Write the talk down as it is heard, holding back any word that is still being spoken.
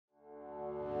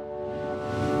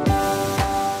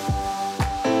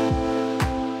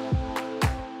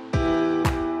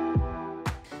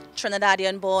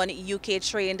Trinidadian-born,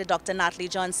 UK-trained Dr. Natalie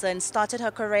Johnson started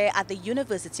her career at the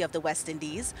University of the West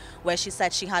Indies, where she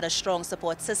said she had a strong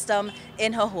support system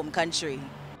in her home country.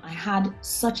 I had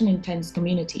such an intense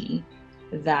community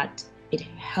that it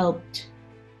helped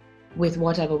with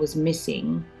whatever was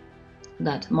missing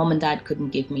that mom and dad couldn't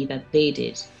give me that they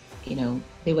did. You know,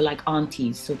 they were like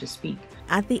aunties, so to speak.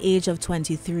 At the age of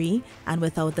 23, and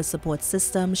without the support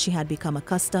system she had become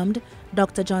accustomed,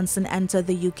 Dr. Johnson entered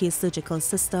the UK surgical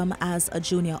system as a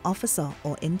junior officer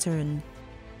or intern.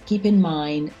 Keep in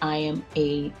mind, I am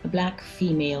a black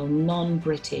female,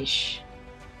 non-British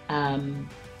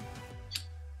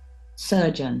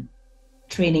surgeon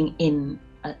training in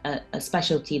a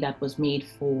specialty that was made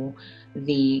for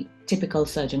the typical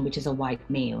surgeon, which is a white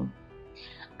male.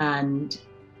 And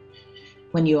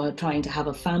when you are trying to have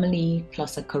a family,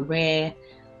 plus a career,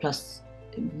 plus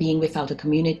being without a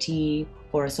community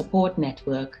or a support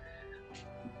network,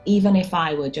 even if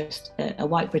I were just a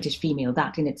white British female,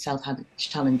 that in itself had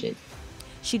challenges.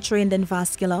 She trained in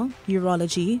vascular,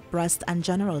 urology, breast and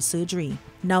general surgery.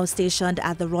 Now stationed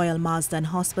at the Royal Marsden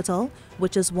Hospital,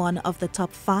 which is one of the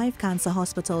top 5 cancer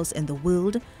hospitals in the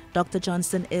world, Dr.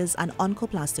 Johnson is an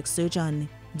oncoplastic surgeon.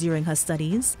 During her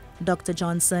studies, Dr.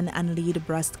 Johnson and lead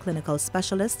breast clinical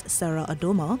specialist Sarah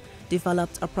Adoma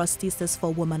developed a prosthesis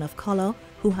for women of color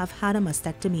who have had a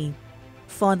mastectomy.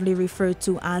 Fondly referred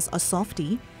to as a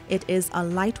softie, it is a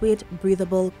lightweight,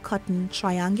 breathable cotton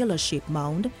triangular-shaped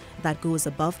mound that goes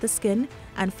above the skin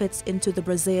and fits into the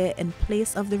brassiere in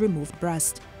place of the removed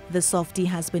breast. The softie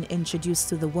has been introduced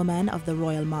to the women of the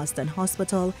Royal Marsden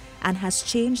Hospital and has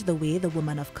changed the way the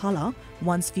women of color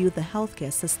once viewed the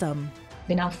healthcare system.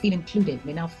 They now feel included,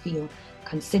 they now feel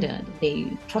considered,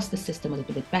 they trust the system a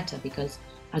little bit better because,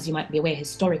 as you might be aware,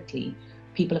 historically,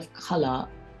 people of color,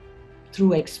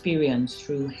 through experience,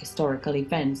 through historical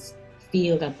events,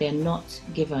 feel that they're not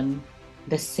given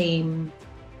the same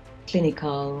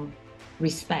clinical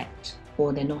respect,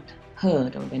 or they're not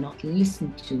heard, or they're not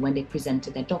listened to when they present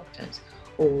to their doctors,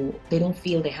 or they don't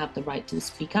feel they have the right to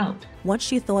speak out. What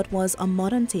she thought was a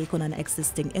modern take on an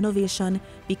existing innovation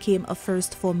became a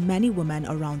first for many women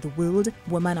around the world.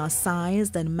 Women are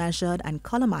sized and measured and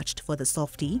color matched for the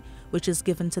softie, which is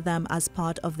given to them as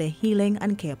part of their healing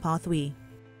and care pathway.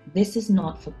 This is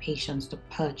not for patients to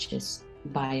purchase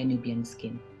by a Nubian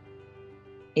Skin.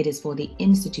 It is for the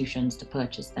institutions to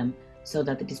purchase them so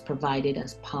that it is provided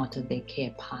as part of their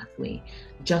care pathway.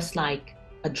 Just like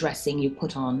a dressing you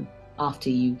put on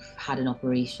after you've had an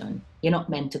operation. You're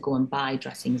not meant to go and buy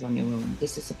dressings on your own.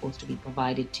 This is supposed to be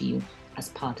provided to you as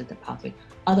part of the pathway.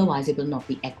 Otherwise, it will not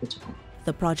be equitable.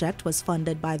 The project was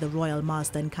funded by the Royal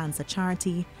Marsden Cancer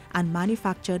Charity and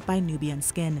manufactured by Nubian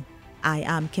Skin. I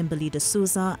am Kimberly De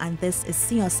Souza, and this is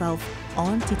See Yourself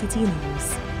on TTT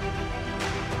News.